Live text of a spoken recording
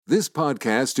This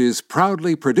podcast is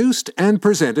proudly produced and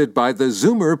presented by the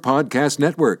Zoomer Podcast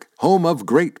Network, home of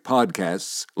great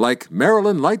podcasts like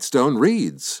Marilyn Lightstone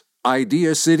Reads,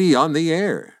 Idea City on the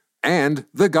Air, and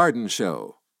The Garden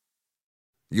Show.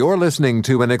 You're listening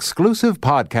to an exclusive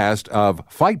podcast of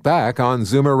Fight Back on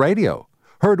Zoomer Radio,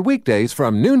 heard weekdays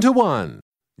from noon to 1.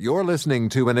 You're listening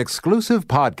to an exclusive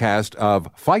podcast of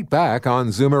Fight Back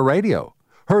on Zoomer Radio,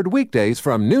 heard weekdays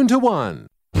from noon to 1.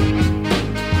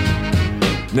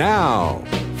 Now,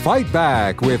 Fight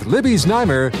Back with Libby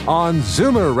Znaimer on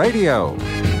Zoomer Radio.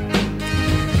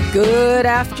 Good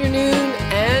afternoon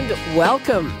and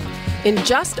welcome. In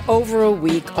just over a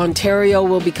week, Ontario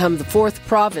will become the fourth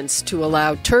province to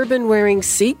allow turban-wearing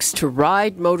Sikhs to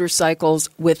ride motorcycles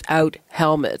without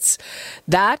helmets.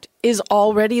 That is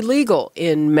already legal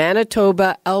in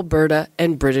Manitoba, Alberta,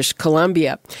 and British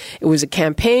Columbia. It was a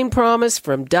campaign promise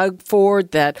from Doug Ford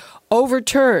that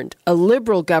overturned a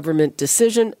Liberal government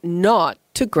decision not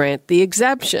to grant the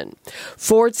exemption.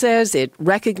 Ford says it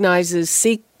recognizes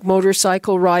Sikh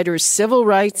motorcycle riders' civil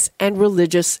rights and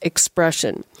religious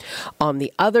expression. On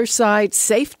the other side,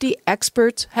 safety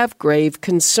experts have grave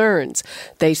concerns.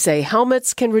 They say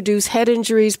helmets can reduce head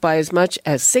injuries by as much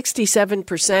as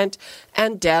 67%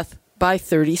 and death by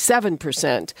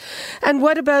 37%. And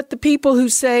what about the people who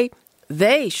say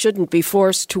they shouldn't be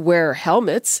forced to wear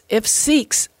helmets if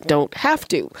Sikhs don't have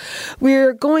to?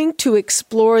 We're going to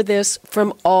explore this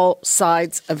from all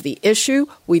sides of the issue.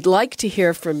 We'd like to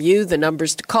hear from you. The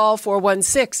numbers to call,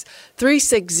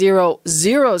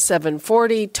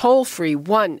 416-360-0740, toll-free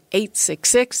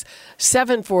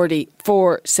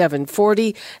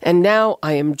 1-866-740-4740. And now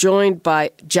I am joined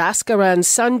by Jaskaran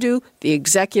Sandhu, the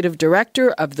Executive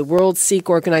Director of the World Sikh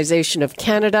Organization of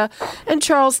Canada, and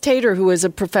Charles Tater, who is a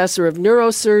professor of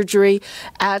neurosurgery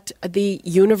at the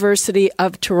University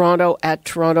of Toronto at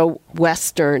Toronto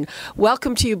Western.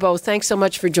 Welcome to you both. Thanks so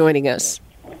much for joining us.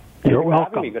 You're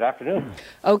welcome. Good afternoon.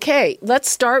 Okay, let's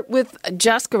start with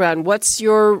Jaskaran. What's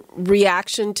your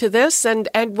reaction to this, and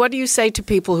what do you say to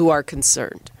people who are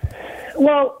concerned?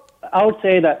 Well, I would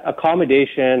say that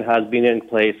accommodation has been in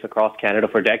place across Canada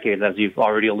for decades, as you've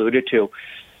already alluded to.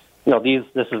 You know,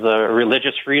 this is a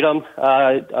religious freedom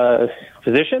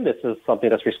position. This is something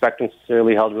that's respecting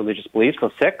sincerely held religious beliefs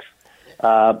of Sikhs.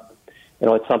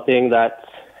 It's something that's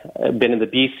been in the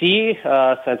BC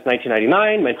since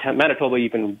 1999, Manitoba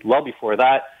even well before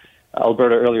that,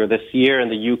 Alberta earlier this year, and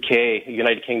the UK,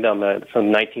 United Kingdom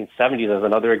from the 1970s as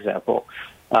another example.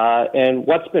 And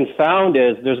what's been found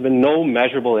is there's been no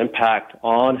measurable impact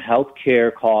on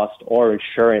healthcare cost or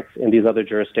insurance in these other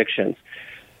jurisdictions.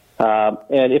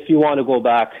 And if you want to go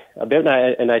back a bit,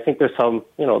 and I think there's some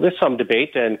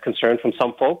debate and concern from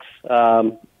some folks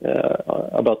about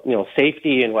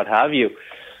safety and what have you.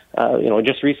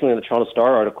 Just recently in the Toronto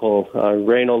Star article,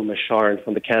 Reynold Machard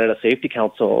from the Canada Safety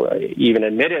Council even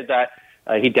admitted that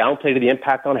he downplayed the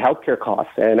impact on healthcare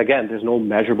costs. And again, there's no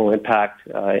measurable impact.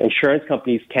 Insurance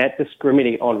companies can't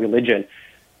discriminate on religion.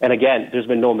 And again, there's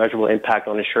been no measurable impact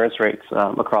on insurance rates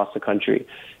across the country.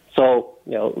 So,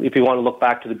 if you want to look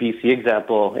back to the BC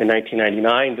example, in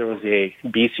 1999, there was a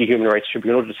BC Human Rights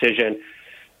Tribunal decision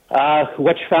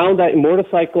which found that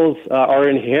motorcycles are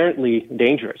inherently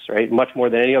dangerous, right? Much more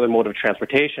than any other mode of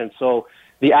transportation. So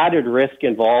the added risk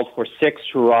involved for Sikhs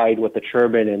to ride with the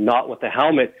turban and not with the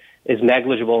helmet is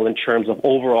negligible in terms of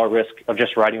overall risk of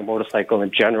just riding a motorcycle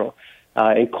in general.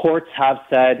 And courts have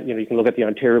said, you can look at the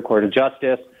Ontario Court of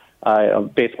Justice,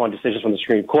 based upon decisions from the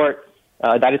Supreme Court,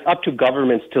 that it's up to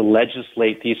governments to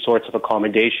legislate these sorts of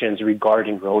accommodations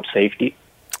regarding road safety.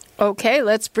 Okay,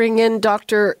 let's bring in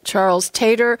Dr. Charles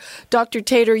Tater. Dr.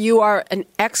 Tater, you are an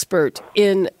expert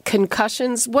in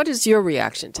concussions. What is your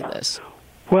reaction to this?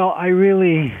 Well, I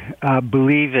really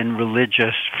believe in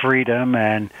religious freedom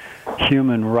and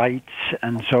human rights,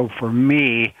 and so for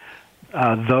me,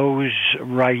 those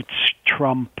rights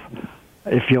trump,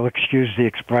 if you'll excuse the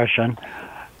expression,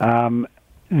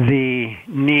 the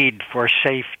need for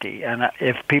safety. And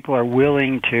if people are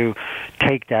willing to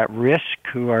take that risk,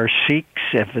 who are Sikhs,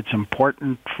 if it's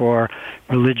important for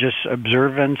religious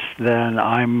observance, then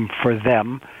I'm for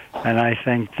them. And I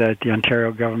think that the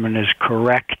Ontario government is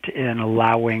correct in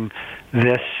allowing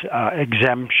this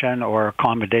exemption or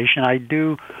accommodation. I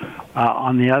do,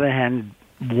 on the other hand,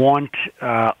 want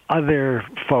other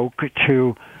folk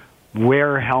to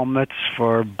wear helmets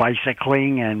for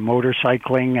bicycling and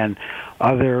motorcycling and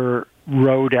other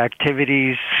road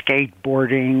activities,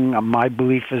 skateboarding. My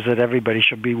belief is that everybody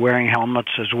should be wearing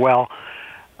helmets as well.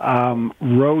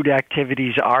 Road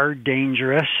activities are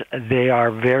dangerous. They are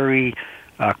very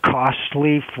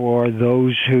costly for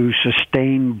those who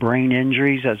sustain brain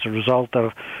injuries as a result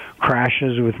of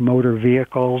crashes with motor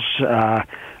vehicles.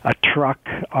 A truck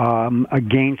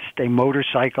against a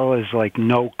motorcycle is like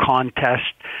no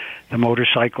contest. The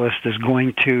motorcyclist is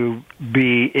going to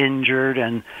be injured,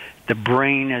 and the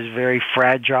brain is very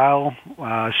fragile.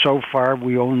 So far,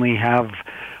 we only have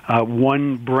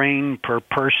one brain per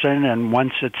person, and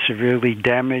once it's severely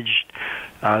damaged,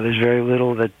 there's very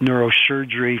little that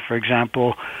neurosurgery, for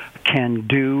example, can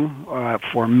do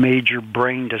for major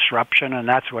brain disruption, and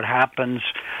that's what happens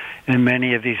in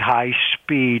many of these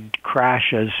high-speed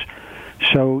crashes.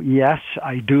 So, yes,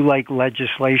 I do like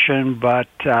legislation but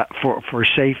for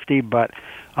safety, but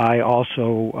I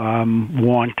also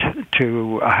want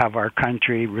to have our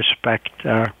country respect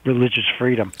religious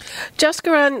freedom.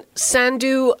 Jaskaran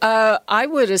Sandhu, I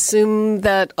would assume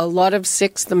that a lot of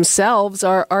Sikhs themselves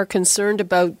are concerned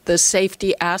about the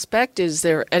safety aspect. Is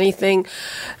there anything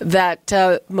that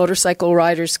motorcycle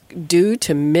riders do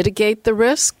to mitigate the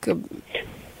risk?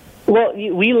 Well,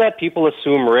 we let people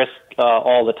assume risk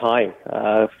all the time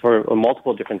for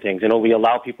multiple different things. We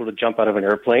allow people to jump out of an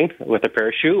airplane with a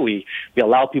parachute. We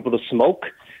allow people to smoke.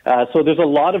 So there's a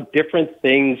lot of different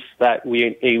things that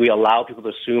we allow people to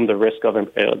assume the risk of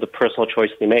the personal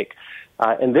choice they make.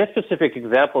 In this specific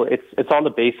example, it's on the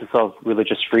basis of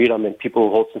religious freedom and people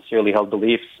who hold sincerely held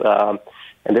beliefs.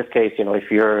 In this case,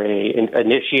 if you're an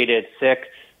initiated Sikh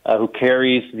who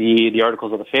carries the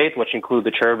articles of the faith, which include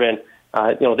the turban,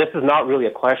 this is not really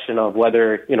a question of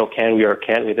whether, can we or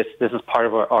can't we. This is part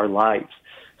of our lives.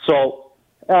 So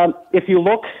if you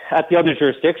look at the other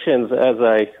jurisdictions,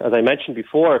 as I mentioned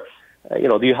before,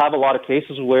 you have a lot of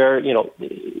cases where,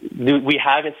 we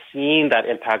haven't seen that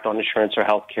impact on insurance or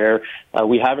health care.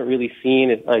 We haven't really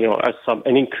seen,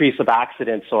 an increase of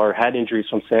accidents or head injuries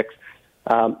from Sikhs.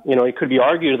 It could be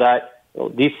argued that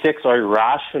these Sikhs are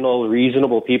rational,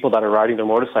 reasonable people that are riding their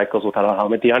motorcycles without a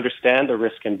helmet. They understand the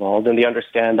risk involved, and they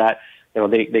understand that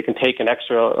they can take an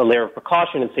extra layer of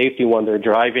precaution and safety when they're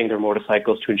driving their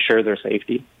motorcycles to ensure their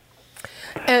safety.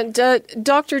 And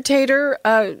Dr. Tater,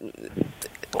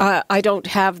 I don't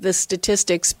have the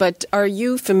statistics, but are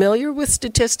you familiar with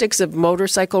statistics of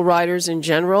motorcycle riders in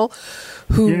general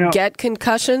who get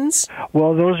concussions?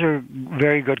 Well, those are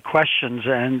very good questions,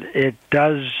 and it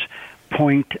does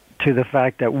point to the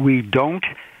fact that we don't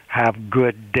have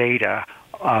good data,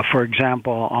 for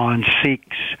example, on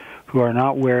Sikhs who are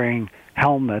not wearing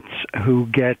helmets who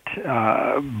get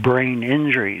brain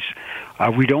injuries.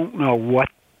 We don't know what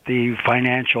the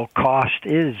financial cost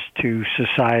is to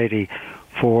society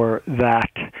for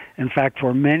that. In fact,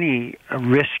 for many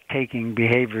risk-taking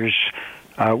behaviors,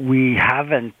 we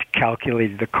haven't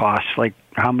calculated the costs, like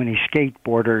how many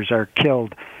skateboarders are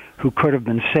killed who could have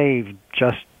been saved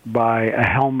just by a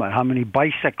helmet, how many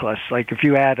bicyclists, like if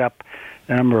you add up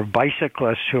the number of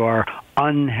bicyclists who are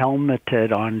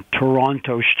unhelmeted on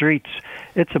Toronto streets,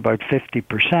 it's about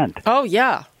 50%. Oh,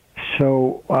 yeah.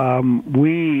 So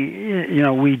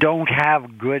we don't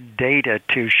have good data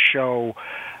to show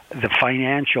the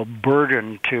financial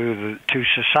burden to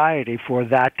society for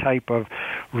that type of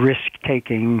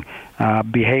risk-taking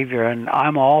behavior. And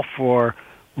I'm all for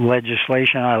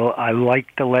legislation. I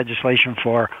like the legislation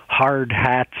for hard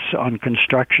hats on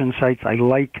construction sites. I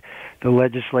like the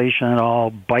legislation that all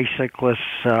bicyclists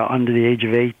under the age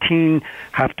of 18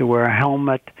 have to wear a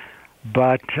helmet.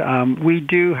 But we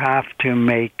do have to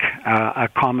make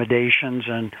accommodations,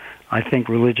 and I think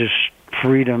religious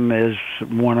freedom is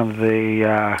one of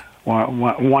the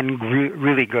one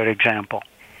really good example.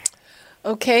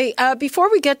 Okay.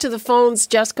 Before we get to the phones,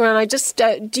 Jessica, and I just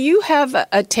do you have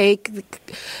a take?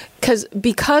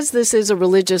 Because this is a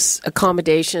religious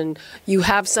accommodation, you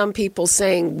have some people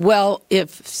saying, well,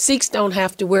 if Sikhs don't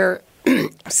have to wear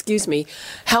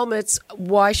helmets,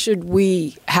 why should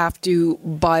we have to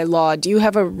by law? Do you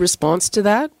have a response to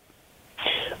that?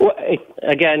 Well,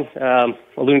 again,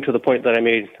 alluding to the point that I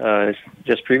made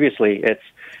just previously,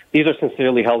 these are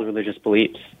sincerely held religious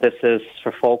beliefs. This is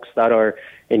for folks that are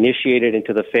initiated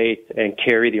into the faith and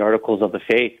carry the articles of the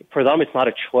faith. For them, it's not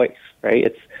a choice,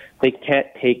 right? They can't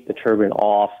take the turban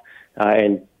off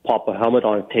and pop a helmet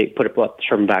on and put the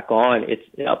turban back on. It's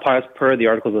per the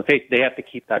articles of the faith, they have to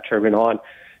keep that turban on.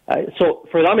 So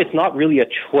for them, it's not really a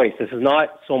choice. This is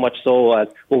not so much so as,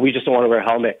 well, we just don't want to wear a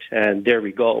helmet, and there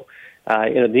we go.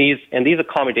 These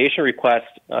accommodation requests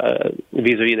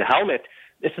vis-a-vis the helmet,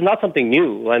 this is not something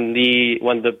new. When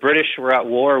the British were at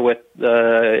war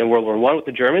in World War I with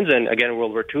the Germans, and again in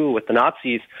World War II with the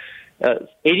Nazis,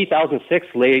 80,000 Sikhs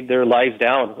laid their lives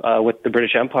down with the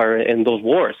British Empire in those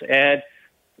wars. And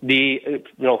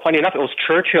funny enough, it was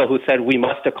Churchill who said we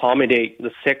must accommodate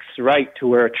the Sikhs' right to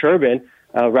wear a turban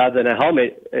rather than a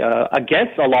helmet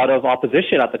against a lot of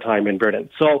opposition at the time in Britain.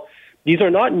 So these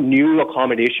are not new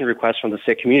accommodation requests from the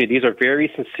Sikh community. These are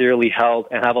very sincerely held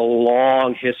and have a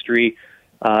long history,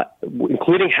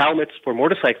 including helmets for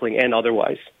motorcycling and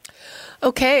otherwise.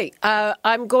 Okay,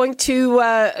 I'm going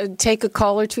to take a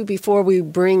call or two before we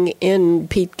bring in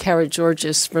Pete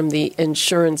Karageorgis from the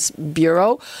Insurance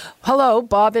Bureau. Hello,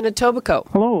 Bob in Etobicoke.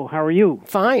 Hello, how are you?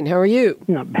 Fine, how are you?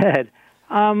 Not bad.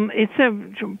 It's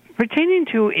pertaining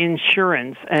to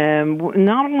insurance,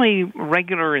 not only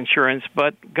regular insurance,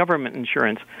 but government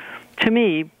insurance. To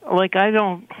me, like I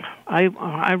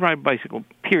ride a bicycle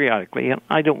periodically, and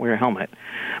I don't wear a helmet.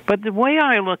 But the way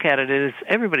I look at it is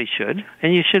everybody should,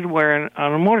 and you should wear it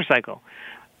on a motorcycle.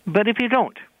 But if you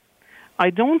don't,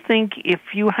 I don't think if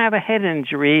you have a head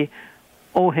injury,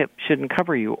 OHIP shouldn't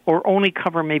cover you, or only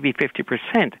cover maybe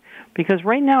 50%. Because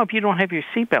right now, if you don't have your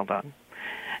seatbelt on,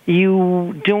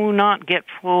 you do not get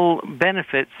full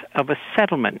benefits of a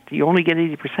settlement. You only get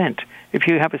 80%. If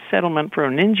you have a settlement for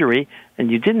an injury and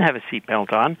you didn't have a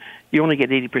seatbelt on, you only get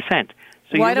 80%.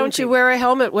 So why don't you wear a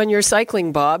helmet when you're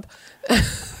cycling, Bob? I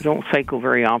don't cycle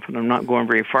very often. I'm not going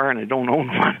very far, and I don't own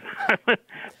one.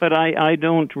 But I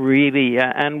don't really.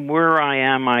 And where I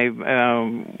am, I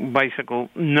bicycle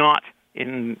not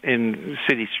in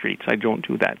city streets. I don't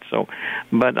do that. So,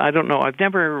 but I don't know. I've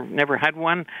never had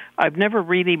one. I've never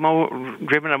really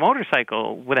driven a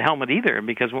motorcycle with a helmet either,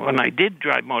 because when I did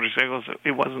drive motorcycles,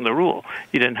 it wasn't the rule.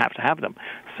 You didn't have to have them.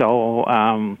 So,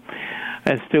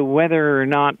 as to whether or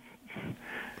not,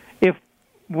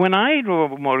 when I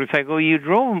drove a motorcycle, you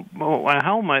drove a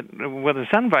helmet with a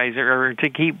sun visor to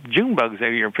keep June bugs out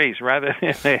of your face rather than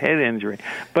a head injury.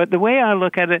 But the way I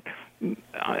look at it,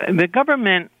 the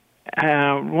government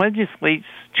legislates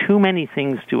too many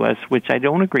things to us, which I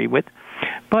don't agree with.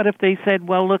 But if they said,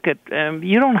 well, look at,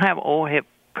 you don't have OHIP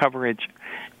coverage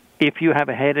if you have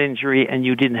a head injury and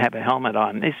you didn't have a helmet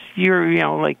on.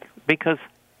 Because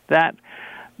that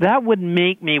would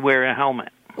make me wear a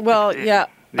helmet. Well, yeah.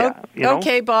 Yeah,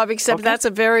 okay, Bob, except that's a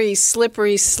very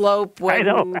slippery slope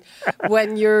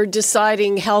when you're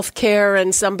deciding health care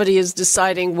and somebody is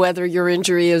deciding whether your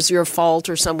injury is your fault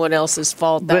or someone else's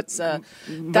fault. But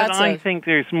I think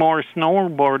there's more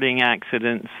snowboarding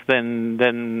accidents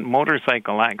than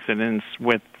motorcycle accidents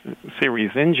with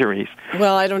serious injuries.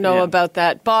 Well, I don't know about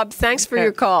that. Bob, thanks for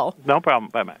your call. No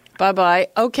problem. Bye-bye. Bye-bye.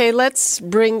 Okay, let's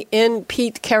bring in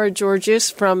Pete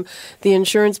Karageorgis from the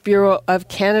Insurance Bureau of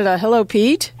Canada. Hello,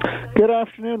 Pete. Good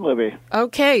afternoon, Libby.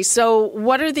 Okay, so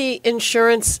what are the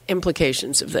insurance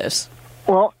implications of this?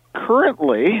 Well,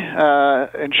 currently,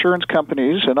 insurance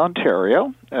companies in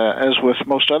Ontario, as with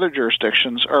most other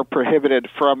jurisdictions, are prohibited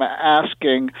from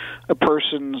asking a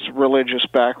person's religious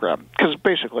background, because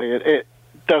basically it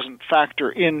doesn't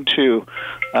factor into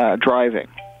driving.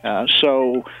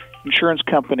 So insurance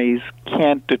companies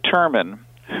can't determine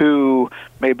who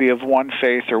may be of one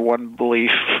faith or one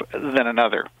belief than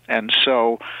another. And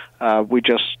so we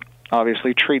just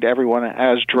obviously treat everyone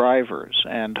as drivers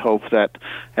and hope that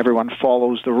everyone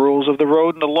follows the rules of the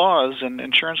road and the laws. And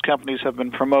insurance companies have been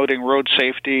promoting road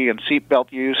safety and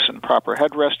seatbelt use and proper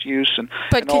headrest use.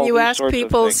 But can you ask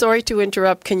people, sorry to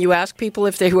interrupt, can you ask people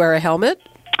if they wear a helmet?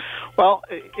 Well,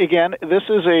 again, this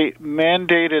is a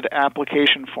mandated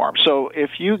application form. So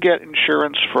if you get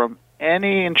insurance from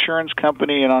any insurance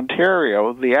company in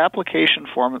Ontario, the application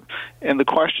form and the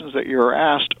questions that you're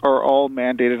asked are all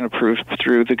mandated and approved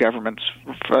through the government's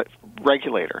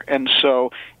regulator. And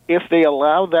so if they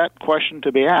allow that question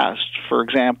to be asked, for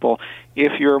example,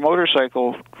 if you're a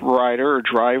motorcycle rider or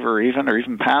driver or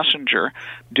even passenger,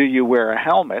 do you wear a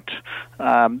helmet?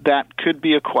 That could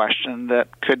be a question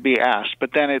that could be asked.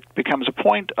 But then it becomes a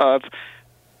point of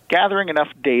gathering enough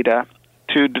data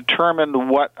to determine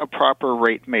what a proper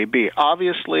rate may be.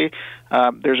 Obviously,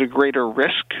 there's a greater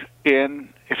risk in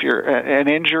if you're an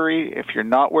injury, if you're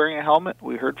not wearing a helmet.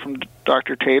 We heard from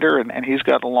Dr. Tater, and he's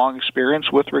got a long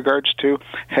experience with regards to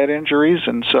head injuries,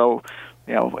 and so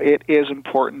it is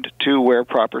important to wear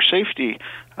proper safety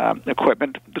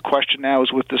equipment. The question now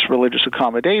is with this religious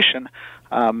accommodation,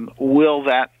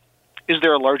 is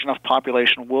there a large enough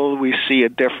population? Will we see a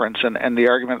difference? And the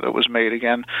argument that was made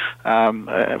again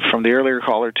from the earlier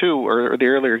caller too, or the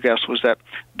earlier guest, was that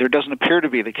there doesn't appear to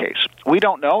be the case. We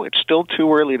don't know. It's still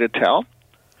too early to tell.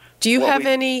 Do you have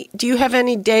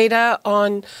any data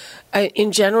on,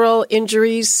 in general,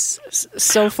 injuries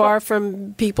so far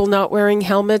from people not wearing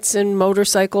helmets in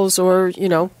motorcycles or,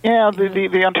 Yeah,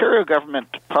 the Ontario government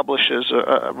publishes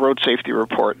a road safety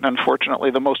report, and unfortunately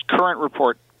the most current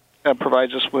report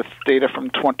provides us with data from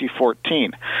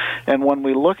 2014. And when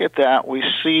we look at that, we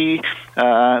see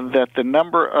that the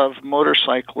number of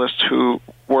motorcyclists who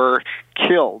were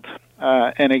killed,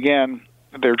 and again,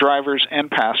 their drivers and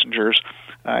passengers,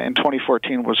 in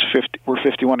 2014 were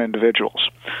 51 individuals.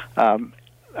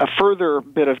 A further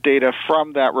bit of data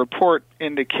from that report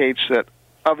indicates that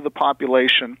of the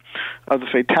population of the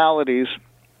fatalities,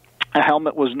 a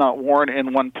helmet was not worn in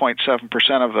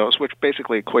 1.7% of those, which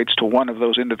basically equates to one of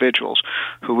those individuals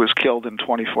who was killed in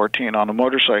 2014 on a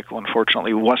motorcycle,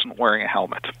 unfortunately, wasn't wearing a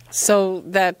helmet. So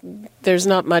that there's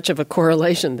not much of a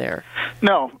correlation there.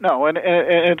 No, and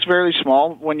it's very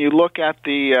small. When you look at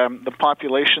the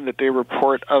population that they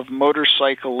report of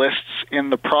motorcyclists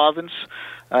in the province,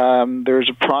 there's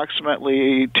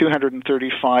approximately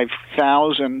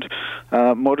 235,000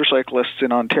 motorcyclists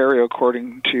in Ontario,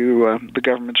 according to the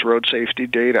government's road safety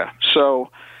data. So,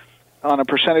 on a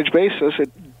percentage basis,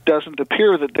 it doesn't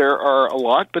appear that there are a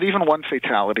lot, but even one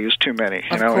fatality is too many.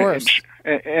 Of course.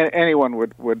 Anyone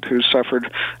would who's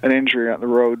suffered an injury on the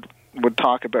road would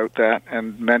talk about that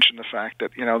and mention the fact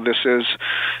that it's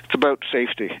about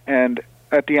safety. And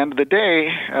at the end of the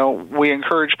day, we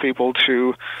encourage people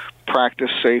to practice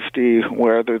safety,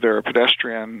 whether they're a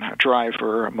pedestrian, a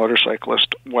driver, a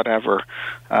motorcyclist, whatever.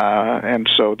 And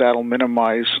so that'll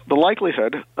minimize the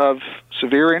likelihood of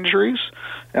severe injuries,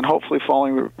 and hopefully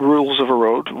following rules of a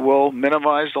road will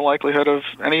minimize the likelihood of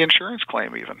any insurance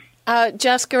claim even.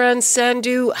 Jaskaran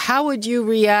Sandhu, how would you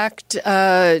react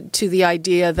to the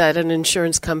idea that an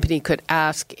insurance company could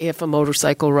ask if a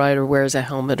motorcycle rider wears a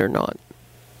helmet or not?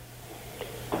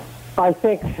 I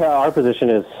think our position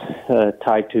is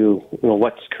tied to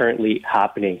what's currently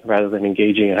happening rather than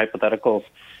engaging in hypotheticals.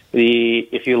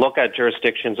 If you look at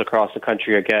jurisdictions across the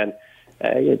country, again,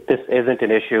 this isn't an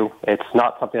issue. It's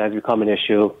not something that's become an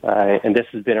issue, and this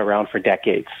has been around for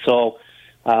decades. So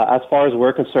as far as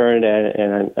we're concerned,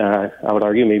 and I would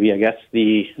argue maybe, I guess,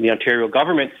 the Ontario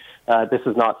government, this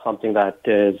is not something that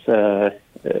is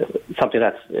something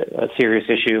that's a serious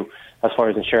issue as far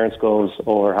as insurance goes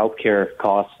or healthcare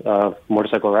costs of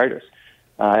motorcycle riders.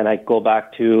 And I go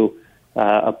back to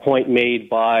a point made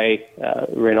by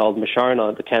Reynald Macharn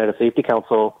of the Canada Safety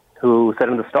Council, who said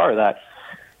in the Star that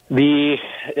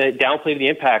downplayed the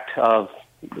impact of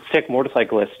sick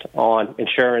motorcyclists on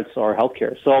insurance or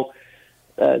healthcare. So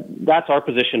that's our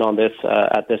position on this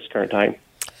at this current time.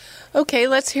 Okay,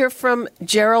 let's hear from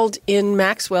Gerald in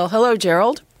Maxwell. Hello,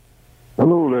 Gerald.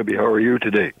 Hello, Libby. How are you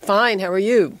today? Fine. How are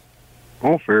you?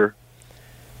 All fair.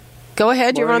 Go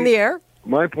ahead. You're on the air.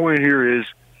 My point here is,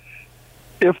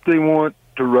 if they want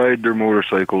to ride their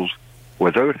motorcycles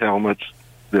without helmets,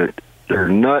 that they're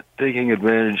not taking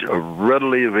advantage of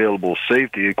readily available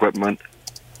safety equipment,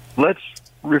 let's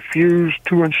refuse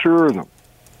to insure them.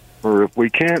 Or if we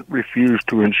can't refuse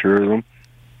to insure them,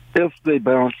 if they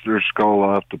bounce their skull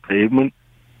off the pavement,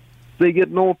 they get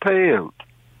no payout.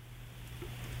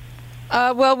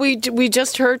 Well, we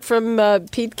just heard from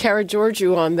Pete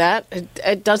Karageorgiou on that.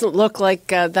 It doesn't look like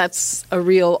that's a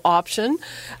real option.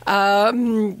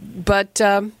 But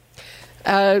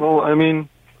well, I mean,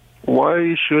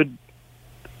 why should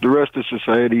the rest of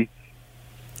society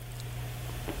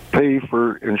pay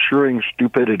for insuring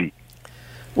stupidity?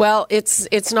 Well,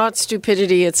 it's not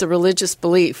stupidity; it's a religious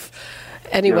belief.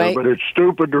 Anyway, yeah, but it's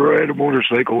stupid to ride a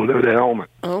motorcycle without a helmet.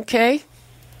 Okay,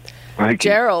 Thank you.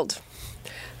 Gerald.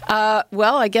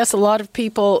 Well, I guess a lot of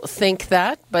people think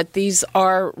that, but these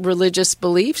are religious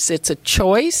beliefs. It's a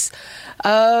choice.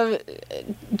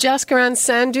 Jaskaran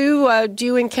Sandhu, do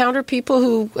you encounter people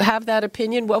who have that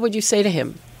opinion? What would you say to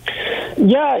him?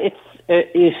 Yeah, it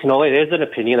is an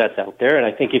opinion that's out there, and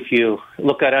I think if you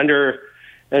look at you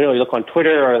look on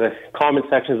Twitter or the comment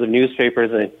sections of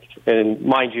newspapers, and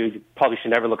mind you probably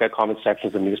should never look at comment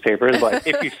sections of newspapers, but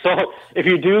if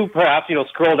you do, perhaps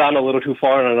scroll down a little too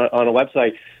far on a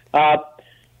website.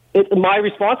 My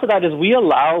response to that is we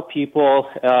allow people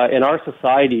in our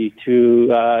society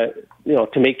to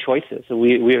make choices. So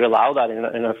we allow that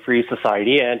in a free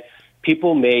society, and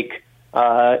people make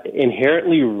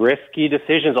inherently risky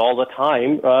decisions all the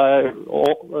time,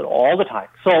 all the time.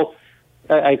 So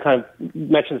I kind of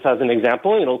mentioned this as an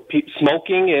example.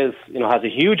 Smoking has a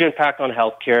huge impact on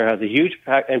healthcare, has a huge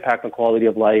impact on quality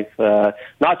of life,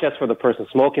 not just for the person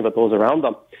smoking, but those around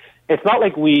them. It's not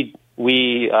like we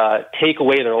take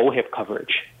away their OHIP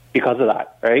coverage because of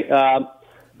that, right?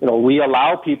 We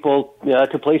allow people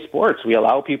to play sports. We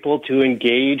allow people to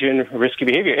engage in risky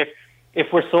behavior.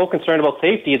 If we're so concerned about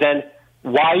safety, then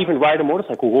why even ride a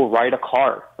motorcycle? We'll ride a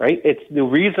car, right? It's the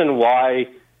reason why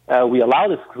we allow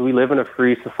this, because we live in a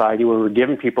free society where we're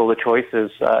giving people the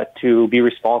choices to be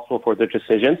responsible for their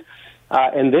decisions.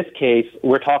 In this case,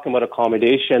 we're talking about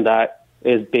accommodation that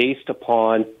is based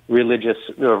upon religious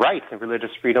rights and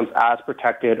religious freedoms as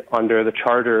protected under the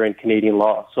Charter and Canadian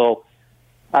law. So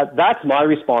that's my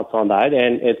response on that,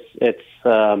 and it's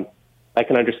I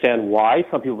can understand why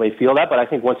some people may feel that, but I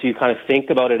think once you kind of think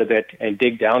about it a bit and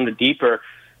dig down deeper,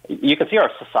 you can see our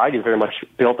society is very much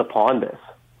built upon this.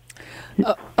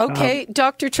 Okay,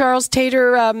 Dr. Charles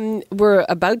Tater, we're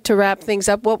about to wrap things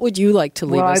up. What would you like to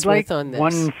leave us with on this?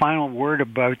 One final word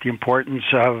about the importance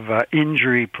of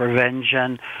injury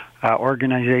prevention.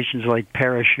 Organizations like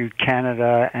Parachute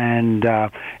Canada and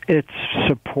its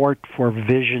support for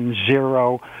Vision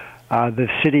Zero. The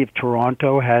City of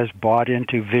Toronto has bought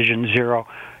into Vision Zero.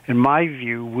 In my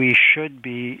view, we should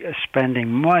be spending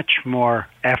much more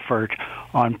effort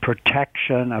on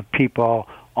protection of people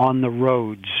on the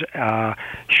roads.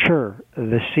 Sure,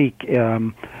 the Sikh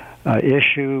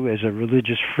issue is a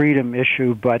religious freedom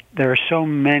issue, but there are so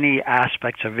many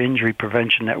aspects of injury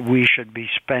prevention that we should be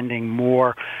spending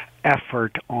more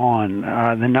effort on.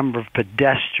 The number of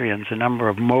pedestrians, the number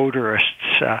of motorists,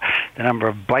 the number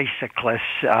of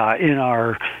bicyclists in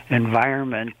our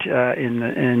environment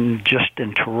in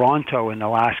Toronto in the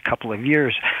last couple of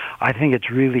years. I think it's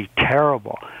really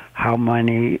terrible how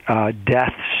many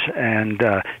deaths and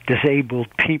disabled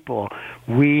people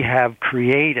we have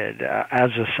created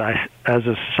as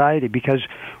a society because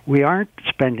we aren't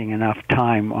spending enough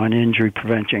time on injury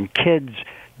prevention. Kids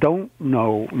don't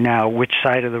know now which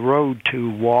side of the road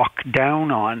to walk down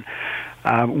on.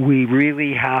 We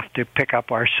really have to pick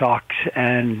up our socks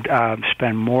and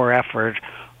spend more effort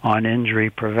on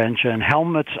injury prevention.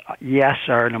 Helmets, yes,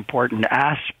 are an important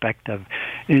aspect of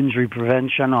injury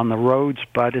prevention on the roads,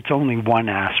 but it's only one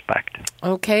aspect.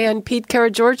 Okay, and Pete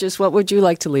Karageorgis, what would you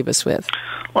like to leave us with?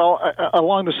 Well,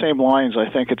 along the same lines, I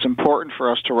think it's important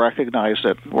for us to recognize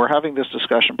that we're having this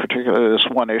discussion, particularly this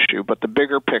one issue, but the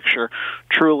bigger picture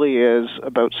truly is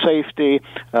about safety.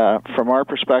 From our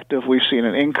perspective, we've seen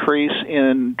an increase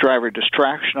in driver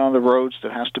distraction on the roads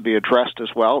that has to be addressed as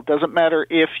well. It doesn't matter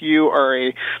if you are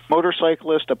a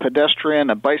motorcyclist, a pedestrian,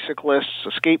 a bicyclist, a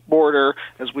skateboarder,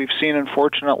 as we've seen,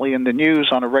 unfortunately, in the news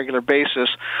on a regular basis.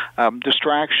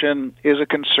 Distraction is a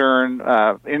concern.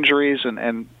 Injuries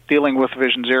and dealing with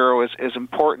Vision Zero is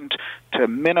important to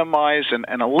minimize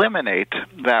and eliminate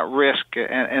that risk,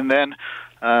 and then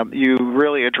you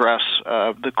really address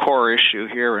the core issue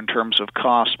here in terms of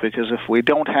cost, because if we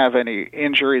don't have any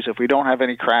injuries, if we don't have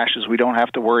any crashes, we don't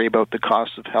have to worry about the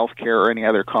cost of health care or any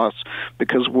other costs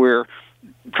because we're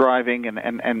driving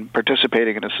and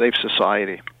participating in a safe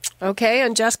society. Okay,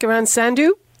 and Jaskiran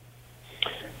Sandhu?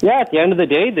 Yeah, at the end of the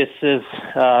day, this is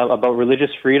about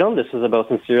religious freedom. This is about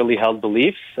sincerely held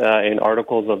beliefs in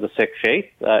articles of the Sikh faith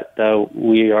that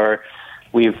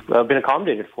we've been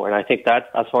accommodated for. And I think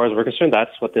that, as far as we're concerned,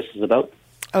 that's what this is about.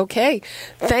 Okay.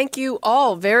 Thank you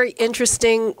all. Very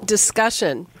interesting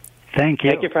discussion. Thank you.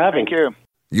 Thank you for having me. Thank you.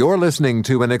 You're listening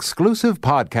to an exclusive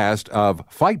podcast of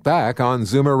Fight Back on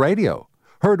Zoomer Radio.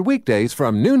 Heard weekdays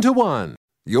from noon to 1.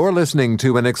 You're listening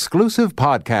to an exclusive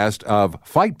podcast of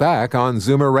Fight Back on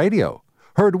Zoomer Radio.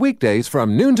 Heard weekdays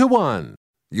from noon to 1.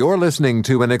 You're listening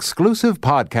to an exclusive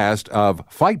podcast of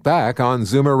Fight Back on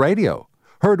Zoomer Radio.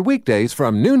 Heard weekdays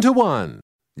from noon to 1.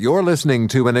 You're listening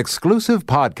to an exclusive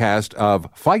podcast of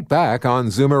Fight Back on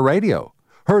Zoomer Radio.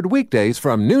 Heard weekdays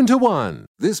from noon to 1.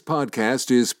 This podcast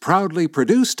is proudly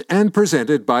produced and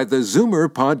presented by the Zoomer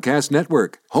Podcast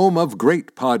Network, home of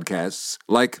great podcasts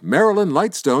like Marilyn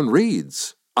Lightstone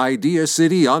Reads, Idea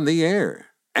City on the Air,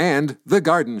 and The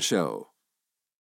Garden Show.